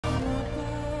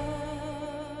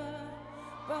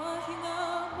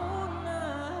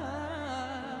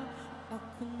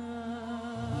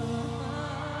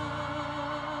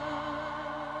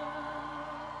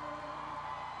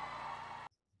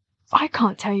I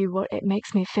can't tell you what it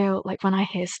makes me feel like when I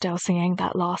hear Stell singing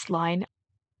that last line.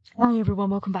 Hi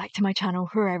everyone, welcome back to my channel,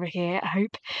 Forever here. I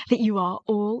hope that you are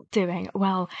all doing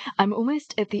well. I'm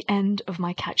almost at the end of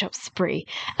my catch-up spree,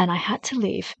 and I had to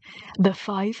leave the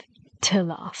 5 to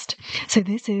last. So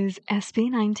this is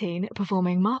SB19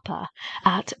 performing MAPA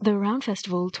at the Round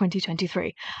Festival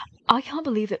 2023. I can't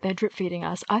believe that they're drip feeding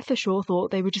us. I for sure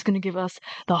thought they were just going to give us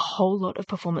the whole lot of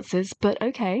performances, but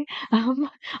okay. I'm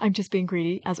just being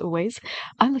greedy as always.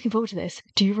 I'm looking forward to this.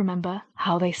 Do you remember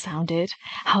how they sounded,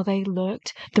 how they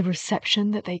looked, the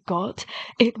reception that they got?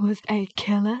 It was a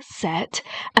killer set,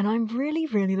 and I'm really,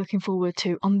 really looking forward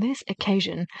to, on this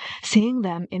occasion, seeing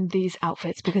them in these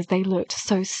outfits because they looked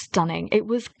so stunning. It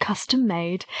was custom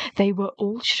made, they were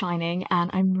all shining,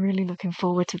 and I'm really looking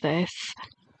forward to this.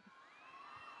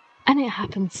 And it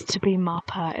happens to be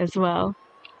MAPA as well.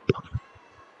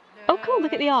 Oh cool,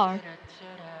 look at the R.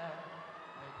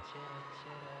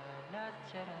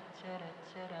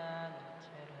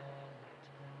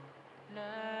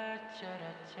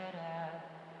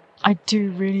 I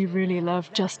do really, really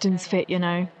love Justin's fit, you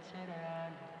know.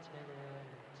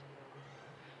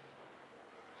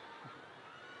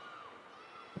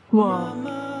 Whoa.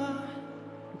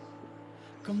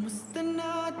 Kamusta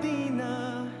na di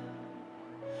na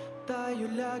tayo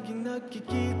laging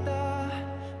nagkikita,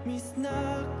 miss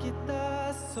na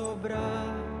kita sobra.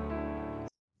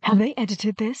 Have they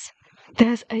edited this?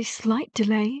 There's a slight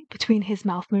delay between his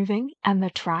mouth moving and the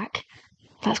track.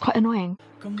 That's quite annoying.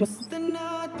 Kamusta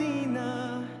na di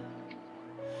na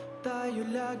tayo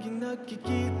laging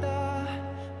nagkikita,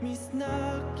 miss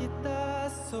na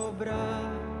kita sobra.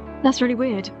 That's really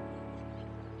weird.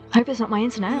 I hope it's not my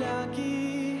internet.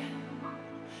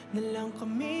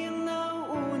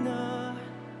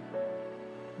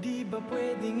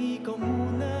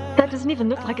 That doesn't even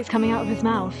look like it's coming out of his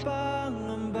mouth. Put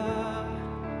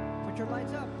your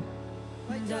lights up.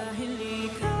 Lights up.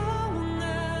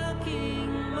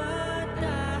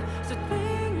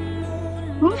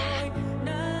 Oof.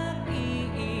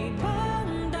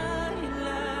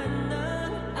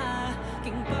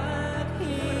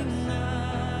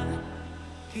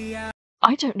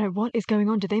 I don't know what is going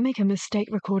on. Did they make a mistake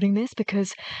recording this?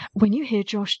 Because when you hear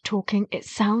Josh talking, it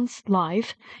sounds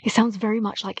live. It sounds very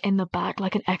much like in the back,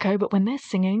 like an echo. But when they're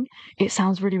singing, it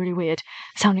sounds really, really weird.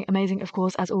 Sounding amazing, of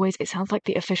course, as always. It sounds like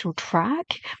the official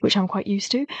track, which I'm quite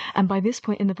used to. And by this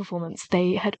point in the performance,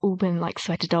 they had all been like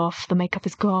sweated off. The makeup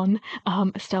is gone.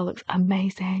 Estelle looks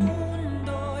amazing.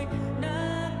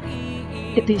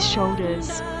 Hit these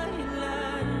shoulders.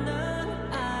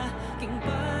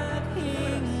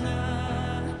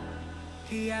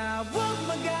 Huwag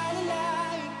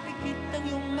mag-alala, ipikit ang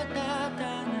iyong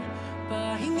matatana.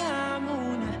 Pahinga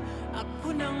muna,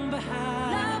 ako nang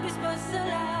bahala. Labis pa sa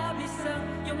labis ang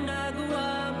iyong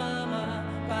nagawa, mama.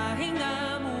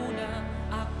 Pahinga muna,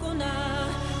 ako na.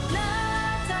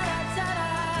 La-tara-tara,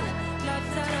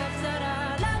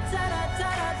 la-tara-tara,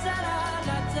 la-tara-tara-tara,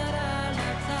 la-tara-tara,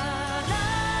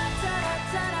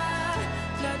 la-tara-tara,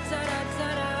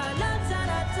 la-tara-tara,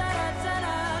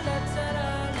 la-tara-tara-tara, la-tara.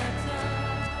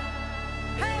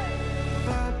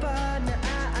 Papa,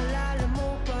 naaalala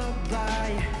mo pa ba?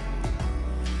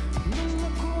 Nung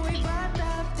ako'y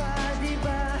bata pa,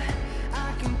 diba?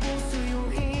 Aking puso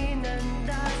yung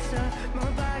hinanda sa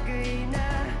mga bagay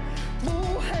na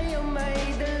buhay ang may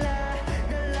dala.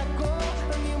 Dala ko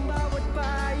ang iyong bawat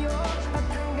payo, at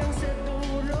hanggang sa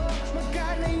dulo,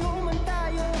 magkalayo man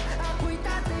tayo, ako'y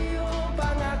tatayo,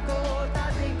 pangako,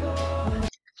 tatay ko.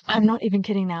 I'm not even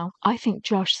kidding now. I think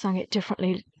Josh sung it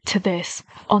differently to this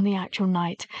on the actual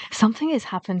night. Something has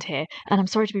happened here, and I'm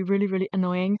sorry to be really, really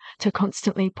annoying to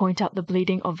constantly point out the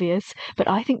bleeding obvious, but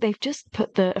I think they've just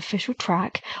put the official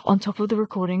track on top of the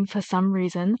recording for some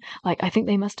reason. Like, I think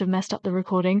they must have messed up the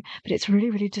recording, but it's really,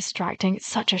 really distracting. It's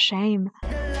such a shame.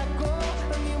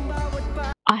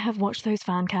 I have watched those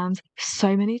fan cams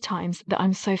so many times that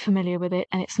I'm so familiar with it,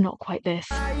 and it's not quite this.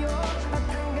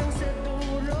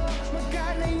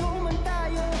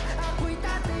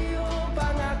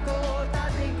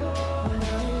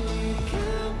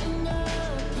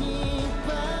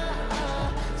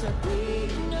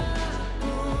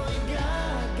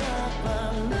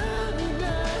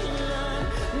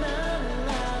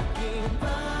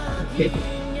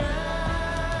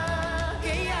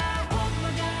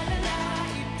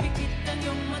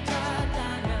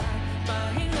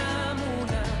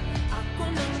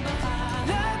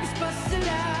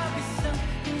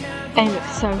 They look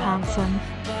so handsome.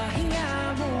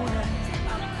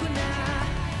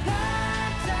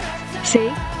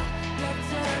 See?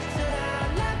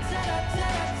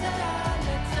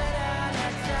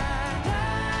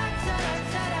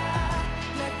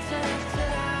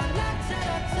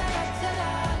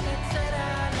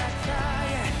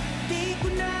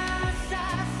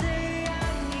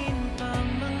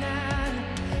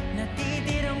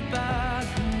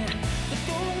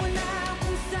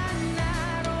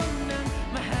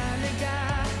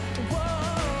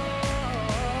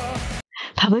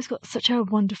 Pablo's got such a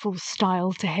wonderful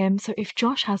style to him. So if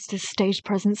Josh has this stage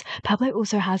presence, Pablo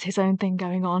also has his own thing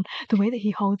going on. The way that he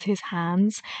holds his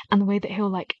hands and the way that he'll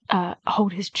like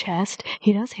hold his chest,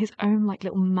 he does his own like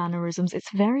little mannerisms. It's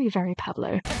very, very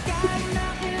Pablo.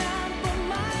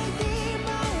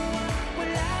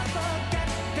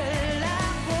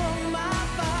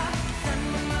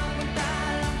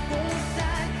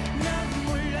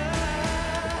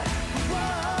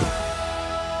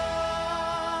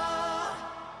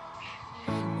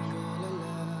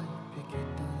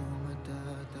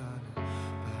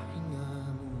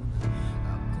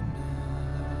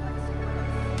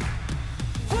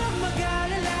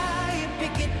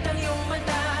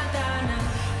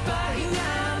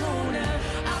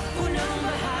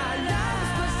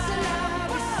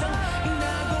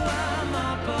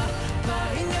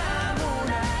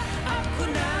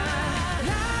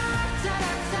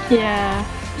 Yeah.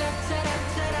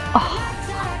 Oh.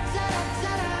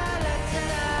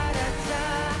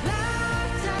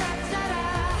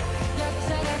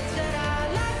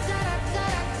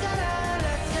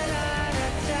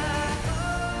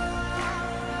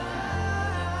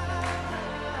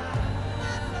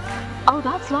 Oh,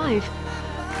 that's live.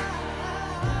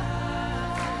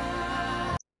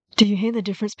 Do you hear the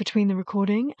difference between the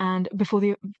recording and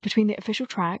between the official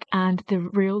track and the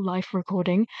real life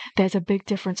recording? There's a big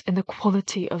difference in the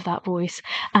quality of that voice,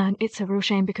 and it's a real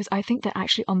shame because I think that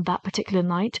actually on that particular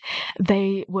night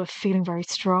they were feeling very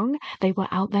strong. They were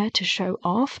out there to show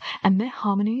off, and their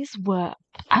harmonies were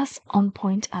as on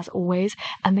point as always,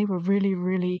 and they were really,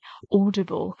 really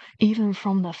audible even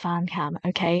from the fan cam.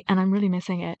 Okay, and I'm really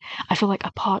missing it. I feel like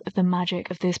a part of the magic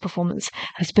of this performance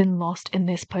has been lost in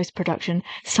this post-production.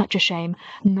 Such a shame.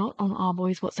 Not on our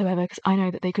boys whatsoever, because I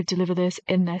know that they could deliver this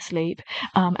in their sleep,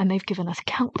 and they've given us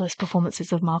countless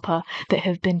performances of MAPA that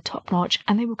have been top-notch,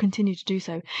 and they will continue to do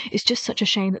so. It's just such a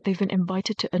shame that they've been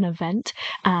invited to an event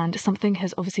and something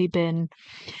has obviously been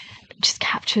just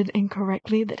captured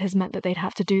incorrectly that has meant that they'd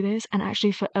have to do this. And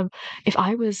actually, for if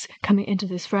I was coming into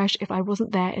this fresh, if I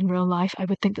wasn't there in real life, I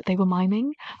would think that they were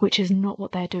miming, which is not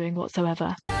what they're doing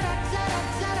whatsoever.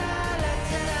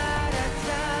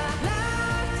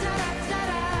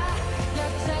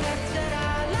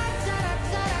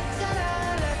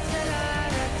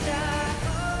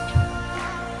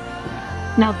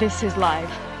 Now this is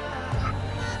live.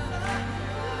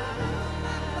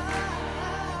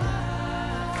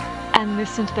 And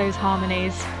listen to those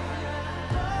harmonies.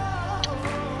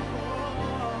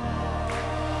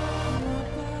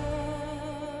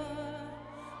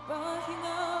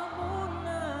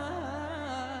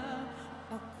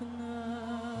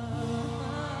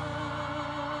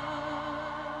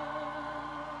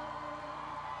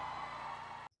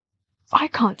 I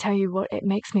can't tell you what it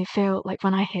makes me feel like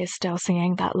when I hear Stell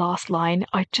singing that last line.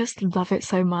 I just love it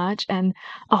so much, and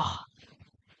oh,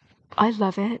 I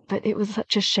love it, but it was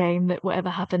such a shame that whatever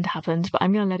happened happened. But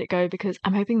I'm going to let it go because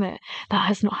I'm hoping that that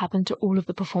has not happened to all of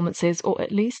the performances, or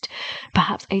at least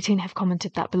perhaps 18 have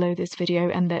commented that below this video,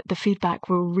 and that the feedback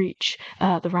will reach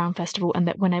the Round Festival, and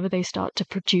that whenever they start to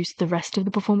produce the rest of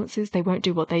the performances, they won't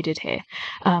do what they did here.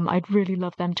 I'd really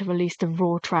love them to release the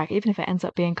raw track, even if it ends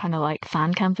up being kind of like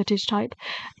fan cam footage type.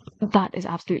 That is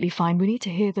absolutely fine. We need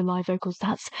to hear the live vocals.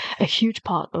 That's a huge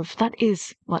part of, that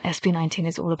is what SB19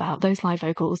 is all about. Those live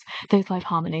vocals, those live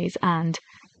harmonies, and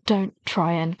don't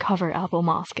try and cover it up or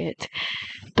mask it.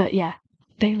 But yeah,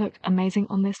 they look amazing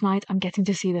on this night. I'm getting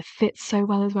to see the fits so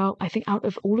well as well. I think out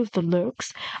of all of the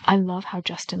looks, I love how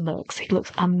Justin looks. He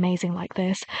looks amazing like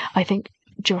this. I think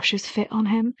Josh's fit on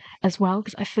him as well,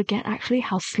 because I forget actually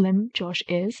how slim Josh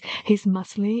is. He's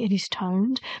muscly and he's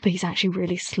toned, but he's actually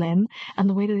really slim, and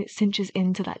the way that it cinches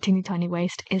into that teeny tiny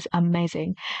waist is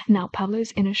amazing. Now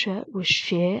Pablo's inner shirt was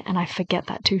sheer, and I forget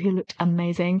that too. He looked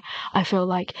amazing. I feel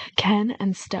like Ken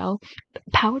and Stell,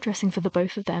 power dressing for the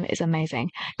both of them is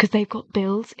amazing, because they've got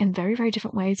builds in very, very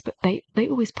different ways, but they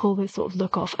always pull this sort of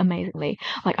look off amazingly.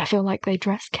 Like I feel like they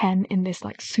dress Ken in this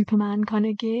like Superman kind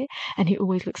of gear, and he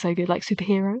always looks so good, like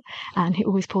superhero, and he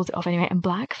always pulls it off anyway. And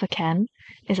black for Ken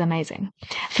is amazing.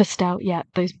 For Stell, yeah,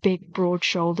 those big broad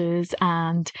shoulders,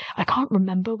 and I can't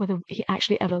remember whether he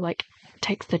actually ever like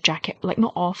takes the jacket like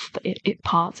not off, but it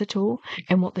parts at all,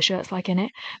 and what the shirt's like in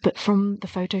it. But from the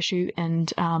photo shoot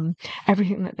and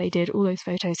everything that they did, all those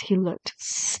photos, he looked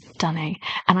stunning.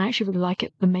 And I actually really like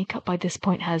it. The makeup by this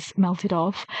point has melted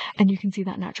off, and you can see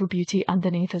that natural beauty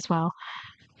underneath as well.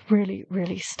 Really,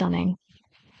 really stunning.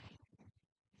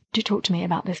 Do talk to me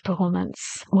about this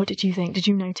performance. What did you think? Did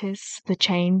you notice the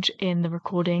change in the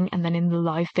recording and then in the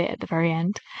live bit at the very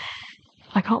end?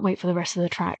 I can't wait for the rest of the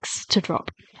tracks to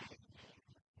drop.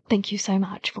 Thank you so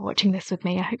much for watching this with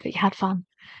me. I hope that you had fun.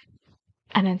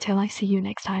 And until I see you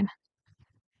next time,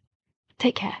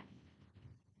 take care.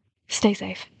 Stay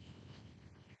safe.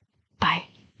 Bye.